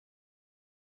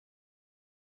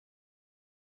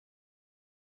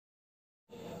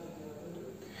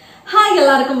Hi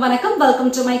எல்லாருக்கும் வணக்கம். Welcome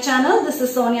to my channel. This is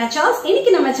Sonia Charles.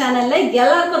 இன்னைக்கு நம்ம சேனல்ல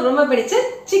எல்லாருக்கும் ரொம்ப பிடிச்ச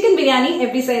chicken biryani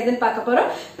எப்படி செய்யறதுன்னு பார்க்க போறோம்.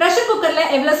 பிரஷர் குக்கர்ல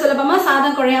எவ்வளவு சுலபமா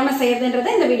சாதம் குழையாம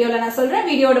செய்யறதுன்றதை இந்த வீடியோல நான் சொல்றேன்.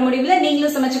 வீடியோட முடிவுல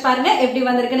நீங்களும் சமைச்சு பாருங்க. எப்படி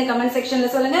வந்திருக்குன்னு கமெண்ட்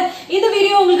செக்ஷன்ல சொல்லுங்க. இந்த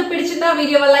வீடியோ உங்களுக்கு பிடிச்சிருந்தா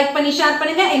வீடியோவை லைக் பண்ணி ஷேர்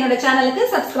பண்ணுங்க. என்னோட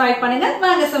சேனலுக்கு சப்ஸ்கிரைப் பண்ணுங்க.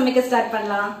 வாங்க சமைக்க ஸ்டார்ட்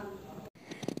பண்ணலாம்.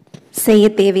 செய்ய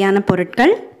தேவையான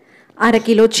பொருட்கள்: 1/2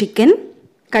 கிலோ சிக்கன்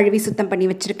கழுவி சுத்தம் பண்ணி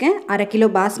வச்சிருக்கேன். 1/2 கிலோ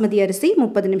பாஸ்மதி அரிசி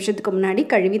 30 நிமிஷத்துக்கு முன்னாடி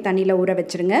கழுவி தண்ணியில் ஊற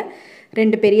வச்சிருங்க.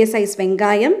 2 பெரிய சைஸ்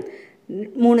வெங்காயம்,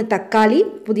 3 தக்காளி,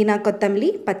 புதினா கொத்தமல்லி,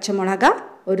 பச்சை மிளகா,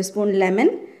 1 ஸ்பூன்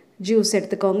லெமன் ஜூஸ்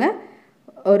எடுத்துக்கோங்க,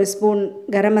 1 ஸ்பூன்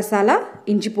கரம் மசாலா,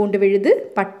 இஞ்சி பூண்டு விழுது,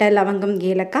 பட்டை லவங்கம்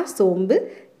ஏலக்காய், சோம்பு,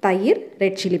 தயிர்,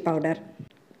 ரெட் சில்லி பவுடர்.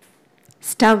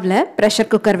 ஸ்டவ்வில்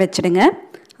ப்ரெஷர் குக்கர் வச்சுடுங்க.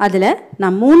 அதில்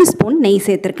நான் 3 ஸ்பூன் நெய்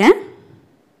சேர்த்துருக்கேன்.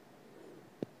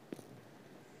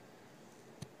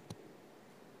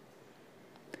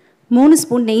 3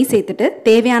 ஸ்பூன் நெய் சேர்த்துட்டு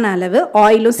தேவையான அளவு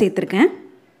ஆயிலும் சேர்த்துருக்கேன்.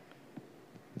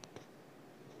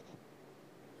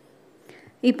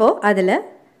 இப்போது அதில்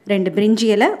 2 பிரிஞ்சி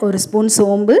இலை, 1 ஸ்பூன்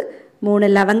சோம்பு, 3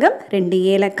 லவங்கம், 2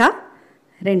 ஏலக்காய்,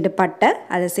 2 பட்டை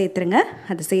அதை சேர்த்துருங்க.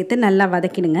 அதை சேர்த்து நல்லா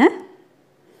வதக்கிடுங்க.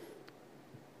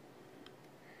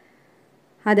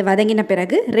 அது வதங்கின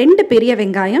பிறகு 2 பெரிய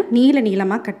வெங்காயம்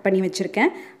நீளமாக கட் பண்ணி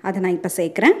வச்சுருக்கேன். அதை நான் இப்போ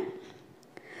சேர்க்குறேன்.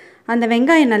 அந்த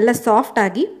வெங்காயம் நல்லா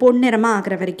சாஃப்டாகி பொன்னிறமாக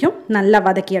ஆகிற வரைக்கும் நல்லா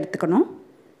வதக்கி எடுத்துக்கணும்.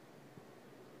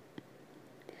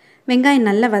 வெங்காயம்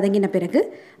நல்லா வதங்கின பிறகு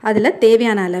அதில்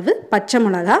தேவையான அளவு பச்சை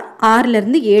மிளகா,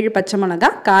 6லேருந்து 7 பச்சை மிளகா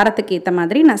காரத்துக்கு ஏற்ற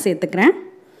மாதிரி நான் சேர்த்துக்கிறேன்.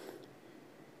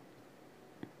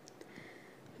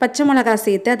 பச்சை மிளகா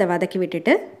சேர்த்து அதை வதக்கி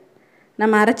விட்டுட்டு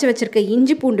நம்ம அரைச்சி வச்சுருக்க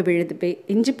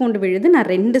இஞ்சி பூண்டு விழுது நான்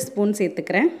 2 ஸ்பூன்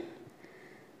சேர்த்துக்கிறேன்.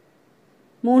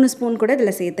 3 ஸ்பூன் கூட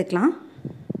இதில் சேர்த்துக்கலாம்.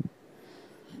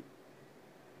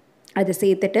 அதை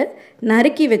சேர்த்துட்டு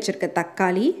நறுக்கி வச்சுருக்க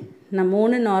தக்காளி, நான்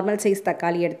 3 நார்மல் சைஸ்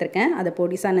தக்காளி எடுத்திருக்கேன். அதை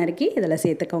பொடிசாக நறுக்கி இதில்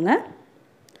சேர்த்துக்கோங்க.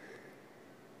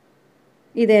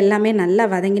 இது எல்லாமே நல்லா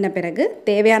வதங்கின பிறகு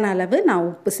தேவையான அளவு நான்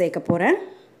உப்பு சேர்க்க போகிறேன்.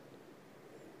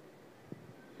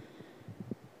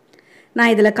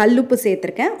 நான் இதில் கல்லுப்பு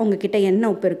சேர்த்துருக்கேன். உங்ககிட்ட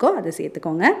என்ன உப்பு இருக்கோ அதை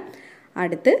சேர்த்துக்கோங்க.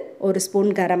 அடுத்து 1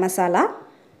 ஸ்பூன் கரம் மசாலா,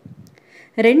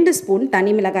 2 ஸ்பூன்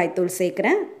தனி மிளகாய் தூள்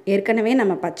சேர்க்குறேன். ஏற்கனவே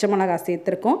நம்ம பச்சை மிளகாய்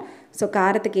சேர்த்துருக்கோம். ஸோ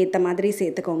காரத்துக்கு ஏற்ற மாதிரி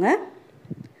சேர்த்துக்கோங்க.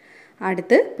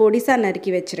 அடுத்து பொடிசாக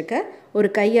நறுக்கி வச்சுருக்க ஒரு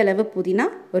கையளவு புதினா,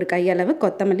 ஒரு கையளவு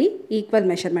கொத்தமல்லி ஈக்குவல்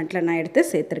மெஷர்மெண்ட்டில் நான் எடுத்து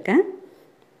சேர்த்துருக்கேன்.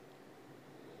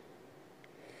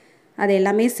 அதை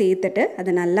எல்லாமே சேர்த்துட்டு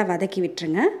அதை நல்லா வதக்கி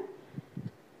விட்டுருங்க.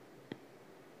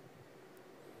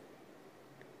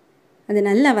 அது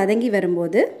நல்லா வதங்கி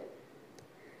வரும்போது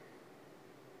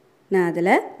நான்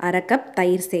அதில் 1/2 கப்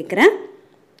தயிர் சேர்க்குறேன்.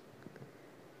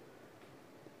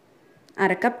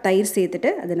 1/2 கப் தயிர் சேர்த்துட்டு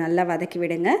அது நல்லா வதக்கி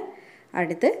விடுங்க.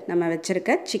 அடுத்து நம்ம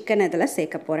வச்சுருக்க சிக்கன் இதில்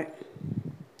சேர்க்க போகிறேன்.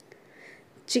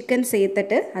 சிக்கன்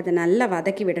சேர்த்துட்டு அதை நல்லா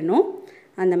வதக்கி விடணும்.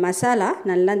 அந்த மசாலா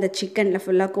நல்லா அந்த சிக்கனில்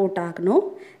ஃபுல்லாக கோட் ஆகணும்.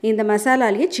 இந்த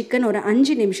மசாலாலேயே சிக்கன் ஒரு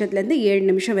 5 நிமிஷத்துலேருந்து 7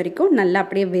 நிமிஷம் வரைக்கும் நல்லா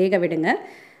அப்படியே வேக விடுங்க.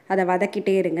 அதை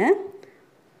வதக்கிட்டே இருங்க.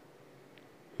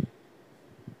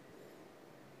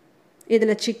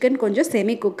 இதில் சிக்கன் கொஞ்சம்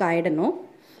செமி குக் ஆகிடணும்.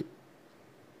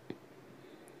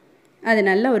 அது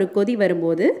நல்ல ஒரு கொதி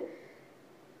வரும்போது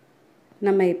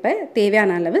நம்ம இப்போ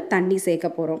தேவையான அளவு தண்ணி சேர்க்க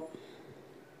போகிறோம்.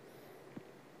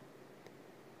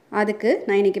 அதுக்கு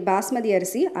நான் இன்றைக்கி பாஸ்மதி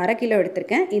அரிசி 1/2 கிலோ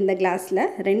எடுத்திருக்கேன். இந்த கிளாஸில்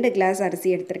 2 கிளாஸ்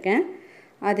அரிசி எடுத்திருக்கேன்.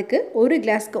 அதுக்கு 1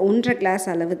 கிளாஸ்க்கு 1.5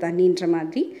 கிளாஸ் அளவு தண்ணின்ற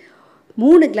மாதிரி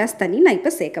 3 கிளாஸ் தண்ணி நான்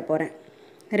இப்போ சேர்க்க போகிறேன்.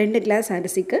 2 கிளாஸ்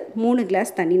அரிசிக்கு 3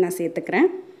 கிளாஸ் தண்ணி நான்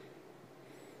சேர்த்துக்கிறேன்.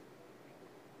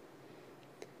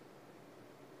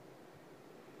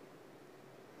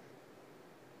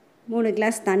 மூணு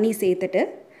கிளாஸ் தண்ணி சேர்த்துட்டு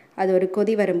அது ஒரு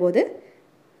கொதி வரும்போது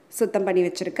சுத்தம் பண்ணி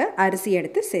வச்சுருக்க அரிசி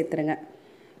எடுத்து சேர்த்துருங்க.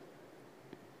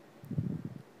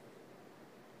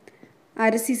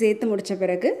 அரிசி சேர்த்து முடித்த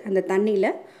பிறகு அந்த தண்ணியில்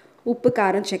உப்பு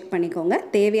காரம் செக் பண்ணிக்கோங்க.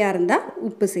 தேவையாக இருந்தால்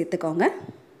உப்பு சேர்த்துக்கோங்க.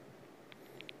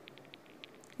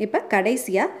 இப்போ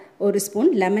கடைசியாக 1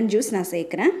 ஸ்பூன் லெமன் ஜூஸ் நான்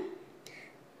சேர்க்குறேன்.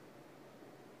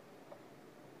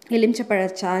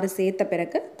 எலுமிச்சப்பழச்சாறு சேர்த்த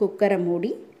பிறகு குக்கரை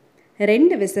மூடி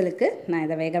 2 விசிலுக்கு நான்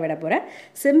இதை வேக விட போகிறேன்.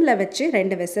 சிம்மில் வச்சு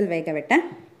 2 விசில் வேக விட்டேன்.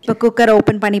 இப்போ குக்கரை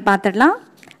ஓப்பன் பண்ணி பார்த்துடலாம்.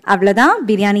 அவ்வளோதான்,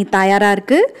 பிரியாணி தயாராக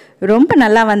இருக்குது. ரொம்ப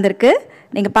நல்லா வந்திருக்கு.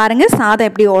 நீங்கள் பாருங்கள், சாதம்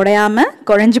எப்படி உடையாமல்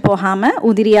குழஞ்சி போகாமல்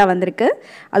உதிரியாக வந்திருக்கு.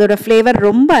 அதோட ஃப்ளேவர்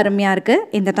ரொம்ப அருமையாக இருக்குது.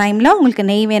 இந்த டைமில் உங்களுக்கு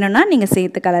நெய் வேணும்னா நீங்கள்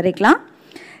சேர்த்து கலரிக்கலாம்.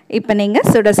 இப்போ நீங்கள்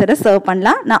சுட சுட சர்வ்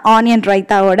பண்ணலாம். நான் ஆனியன்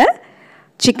ரைத்தாவோட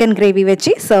சிக்கன் கிரேவி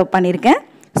வச்சு சர்வ் பண்ணியிருக்கேன்.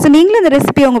 ஸோ நீங்களும் இந்த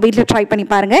ரெசிபி உங்கள் வீட்டில் ட்ரை பண்ணி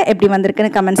பாருங்கள். எப்படி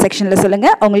வந்திருக்குன்னு கமெண்ட் செக்ஷனில்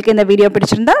சொல்லுங்கள். உங்களுக்கு இந்த வீடியோ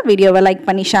பிடிச்சிருந்தா வீடியோவை லைக்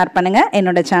பண்ணி ஷேர் பண்ணுங்கள்.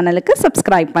 என்னோட சேனலுக்கு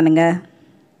சப்ஸ்கிரைப் பண்ணுங்கள்.